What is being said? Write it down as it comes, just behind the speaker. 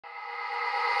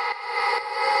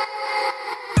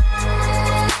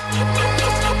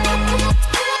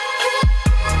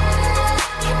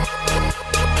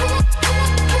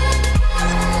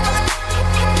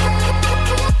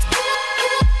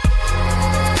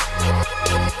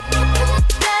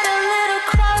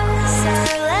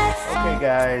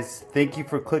guys, thank you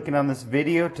for clicking on this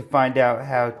video to find out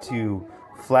how to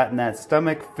flatten that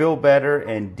stomach, feel better,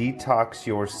 and detox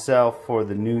yourself for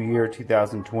the new year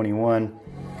 2021.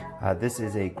 This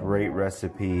is a great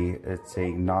recipe. It's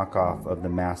a knockoff of the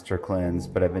Master Cleanse,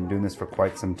 but I've been doing this for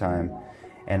quite some time,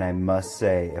 and I must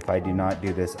say, if I do not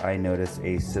do this, I notice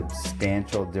a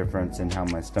substantial difference in how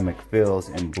my stomach feels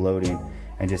and bloating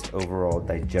and just overall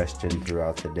digestion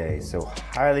throughout the day. So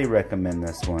highly recommend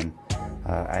this one.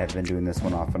 I have been doing this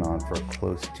one off and on for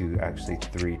close to actually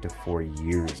 3 to 4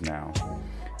 years now.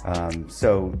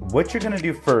 So what you're gonna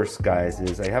do first, guys,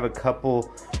 is I have a couple.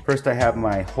 First, I have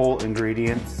my whole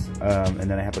ingredients, and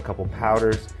then I have a couple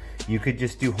powders. You could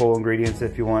just do whole ingredients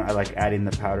if you want. I like adding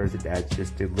the powders. It adds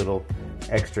just a little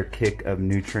extra kick of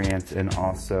nutrients and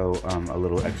also a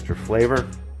little extra flavor.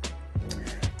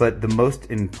 But the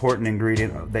most important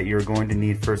ingredient that you're going to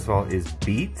need, first of all, is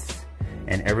beets.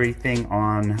 And everything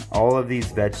on all of these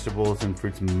vegetables and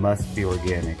fruits must be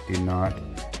organic. Do not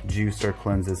juice or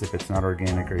cleanse this if it's not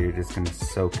organic, or you're just gonna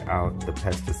soak out the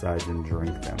pesticides and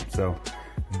drink them. So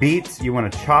beets, you wanna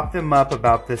chop them up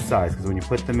about this size, because when you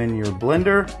put them in your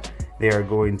blender, they are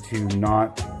going to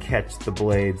not catch the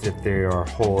blades if they are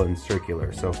whole and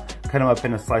circular. So cut them up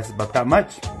in a slice about that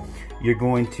much. You're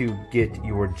going to get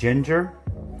your ginger,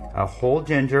 a whole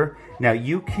ginger. Now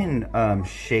you can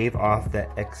shave off the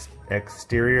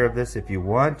exterior of this if you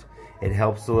want. It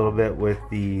helps a little bit with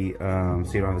the,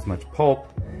 so you don't have as much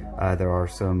pulp. There are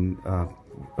some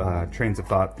trains of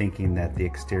thought thinking that the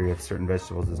exterior of certain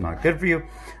vegetables is not good for you.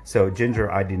 So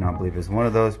ginger, I do not believe, is one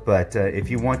of those. But if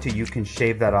you want to, you can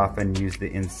shave that off and use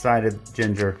the inside of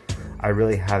ginger. I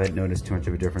really haven't noticed too much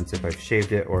of a difference if I've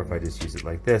shaved it or if I just use it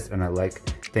like this. And I like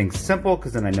things simple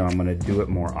because then I know I'm gonna do it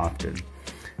more often.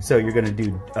 So you're gonna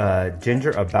do ginger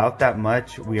about that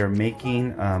much. We are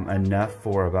making enough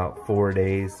for about 4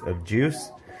 days of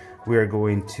juice. We are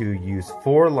going to use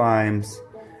 4 limes.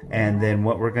 And then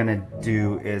what we're gonna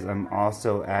do is I'm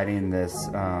also adding this,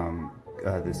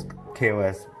 this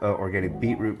KOS organic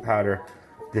beetroot powder.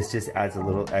 This just adds a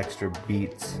little extra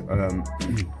beet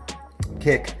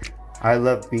kick. I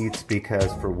love beets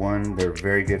because, for one, they're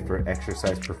very good for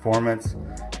exercise performance,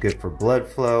 good for blood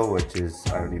flow, which is,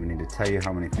 I don't even need to tell you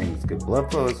how many things good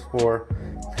blood flow is for.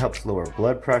 It helps lower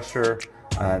blood pressure.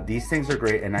 These things are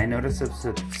great, and I notice a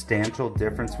substantial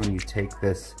difference when you take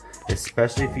this,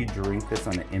 especially if you drink this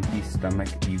on an empty stomach.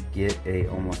 You get a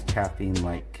almost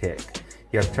caffeine-like kick.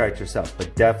 You have to try it yourself,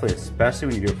 but definitely, especially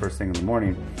when you do it first thing in the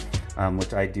morning,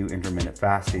 which I do intermittent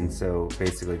fasting. So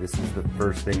basically this is the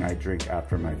first thing I drink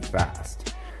after my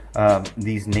fast.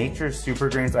 These Nature's Super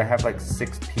Greens, I have like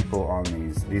 6 people on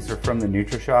these. These are from the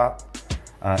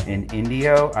NutriShop in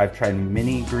India. I've tried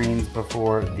mini greens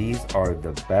before. These are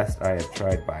the best I have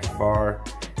tried by far.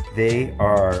 They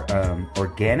are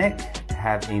organic,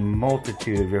 have a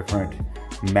multitude of different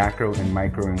macro and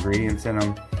micro ingredients in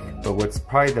them. But what's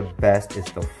probably the best is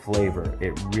the flavor.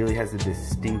 It really has a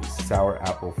distinct sour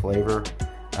apple flavor.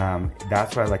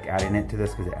 That's why I like adding it to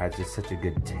this, because it adds just such a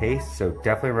good taste. So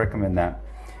definitely recommend that.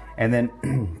 And then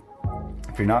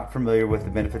if you're not familiar with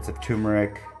the benefits of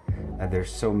turmeric,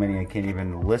 there's so many, I can't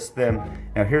even list them.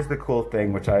 Now here's the cool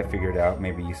thing, which I figured out,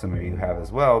 maybe some of you have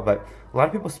as well, but a lot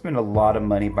of people spend a lot of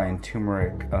money buying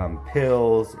turmeric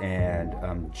pills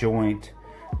and joint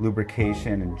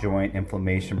lubrication and joint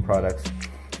inflammation products.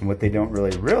 And what they don't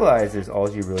really realize is all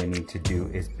you really need to do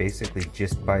is basically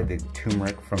just buy the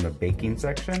turmeric from the baking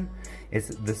section.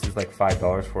 This is like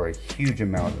 $5 for a huge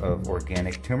amount of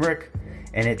organic turmeric,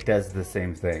 and it does the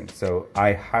same thing. So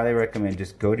I highly recommend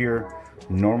just go to your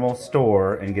normal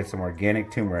store and get some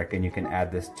organic turmeric, and you can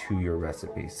add this to your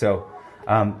recipe. So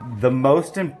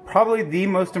probably the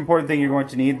most important thing you're going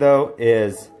to need, though,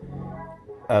 is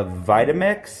a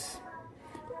Vitamix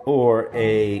or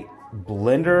a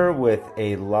blender with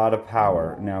a lot of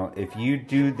power. Now, if you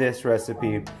do this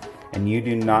recipe and you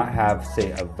do not have,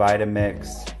 say, a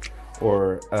Vitamix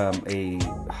or a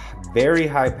very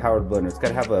high-powered blender, it's got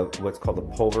to have what's called a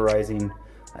pulverizing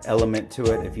element to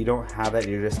it. If you don't have it,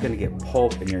 you're just going to get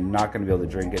pulp and you're not going to be able to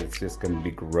drink it. It's just going to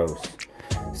be gross.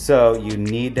 So you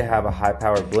need to have a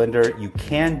high-powered blender. You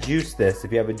can juice this.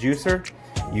 If you have a juicer,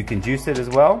 you can juice it as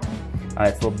well.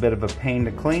 It's a little bit of a pain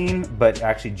to clean, but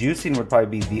actually juicing would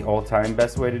probably be the all-time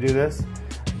best way to do this.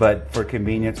 But for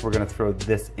convenience, we're going to throw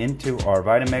this into our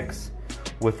Vitamix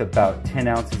with about 10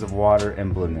 ounces of water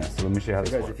and blend this. So let me show you how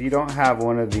this works. If you don't have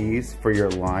one of these for your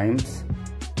limes,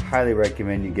 highly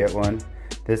recommend you get one.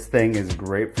 This thing is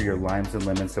great for your limes and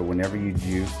lemons, so whenever you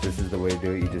juice, this is the way to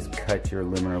do it. You just cut your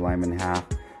lemon or lime in half,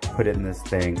 put it in this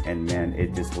thing, and man,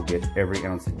 it just will get every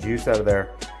ounce of juice out of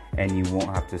there. and you won't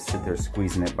have to sit there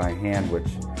squeezing it by hand, which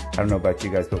I don't know about you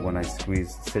guys, but when I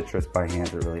squeeze citrus by hand,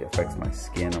 it really affects my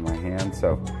skin on my hand.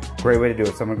 So great way to do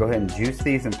it. So I'm gonna go ahead and juice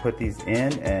these and put these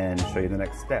in and show you the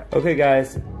next step. Okay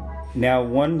guys, now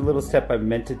one little step I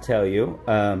meant to tell you.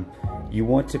 You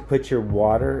want to put your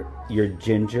water, your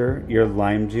ginger, your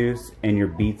lime juice, and your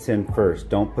beets in first.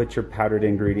 Don't put your powdered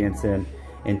ingredients in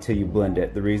until you blend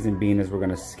it. The reason being is we're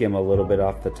gonna skim a little bit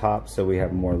off the top so we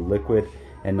have more liquid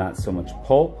and not so much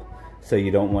pulp. So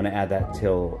you don't wanna add that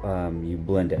till you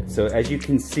blend it. So as you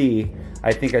can see,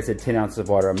 I think I said 10 ounces of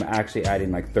water. I'm actually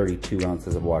adding like 32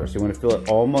 ounces of water. So you wanna fill it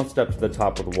almost up to the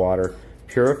top with water,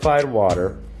 purified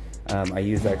water. I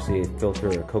use actually a filter,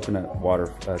 a coconut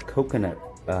water,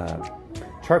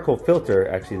 charcoal filter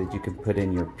actually that you can put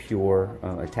in your pure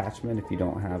attachment if you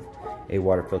don't have a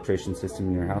water filtration system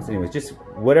in your house. Anyways, just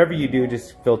whatever you do,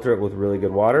 just filter it with really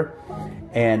good water.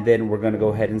 And then we're gonna go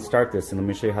ahead and start this, and let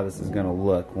me show you how this is gonna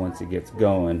look once it gets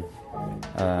going,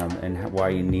 and why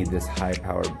you need this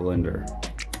high-powered blender.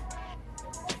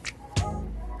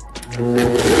 So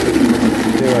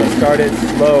you're gonna start it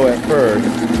slow at first,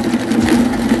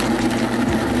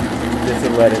 just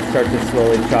to let it start to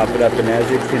slowly chop it up, and as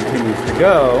it continues to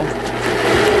go,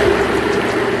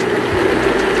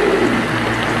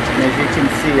 as you can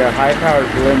see, a high-powered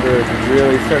blender is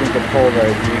really starting to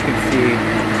pulverize. You can see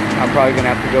I'm probably going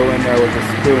to have to go in there with a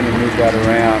spoon and move that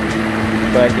around.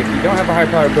 But if you don't have a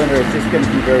high-powered blender, it's just going to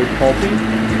be very pulpy.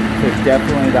 So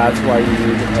definitely that's why you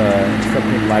need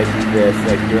something like this,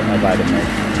 like your Vitamix.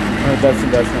 One of the best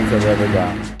investments I've ever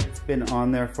got. It's been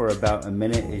on there for about a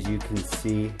minute. As you can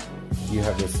see, you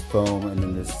have this foam and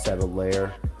then this settled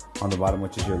layer on the bottom,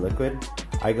 which is your liquid.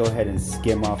 I go ahead and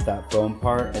skim off that foam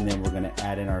part, and then we're gonna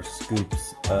add in our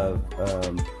scoops of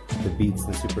the beets,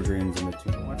 the super greens, and the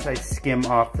tuna. Once I skim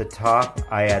off the top,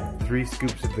 I add 3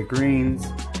 scoops of the greens,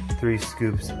 3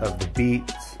 scoops of the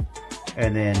beets,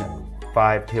 and then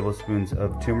 5 tablespoons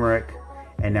of turmeric.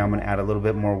 And now I'm gonna add a little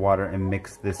bit more water and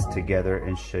mix this together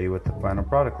and show you what the final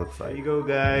product looks like. There you go,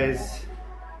 guys.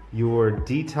 Your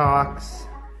detox.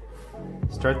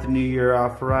 Start the new year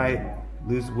off right.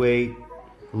 Lose weight,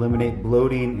 eliminate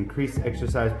bloating, increase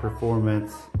exercise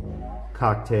performance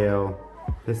cocktail.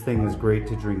 This thing is great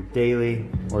to drink daily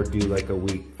or do like a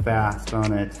week fast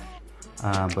on it.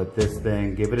 But this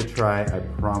thing, give it a try. I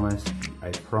promise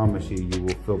you, you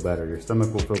will feel better. Your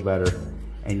stomach will feel better,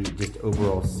 and just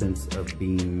overall sense of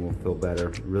being will feel better.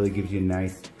 It really gives you a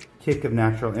nice kick of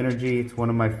natural energy. It's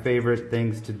one of my favorite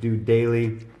things to do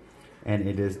daily, and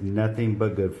it is nothing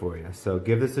but good for you. So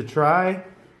give this a try.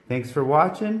 Thanks for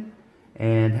watching,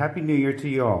 and Happy New Year to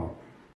you all.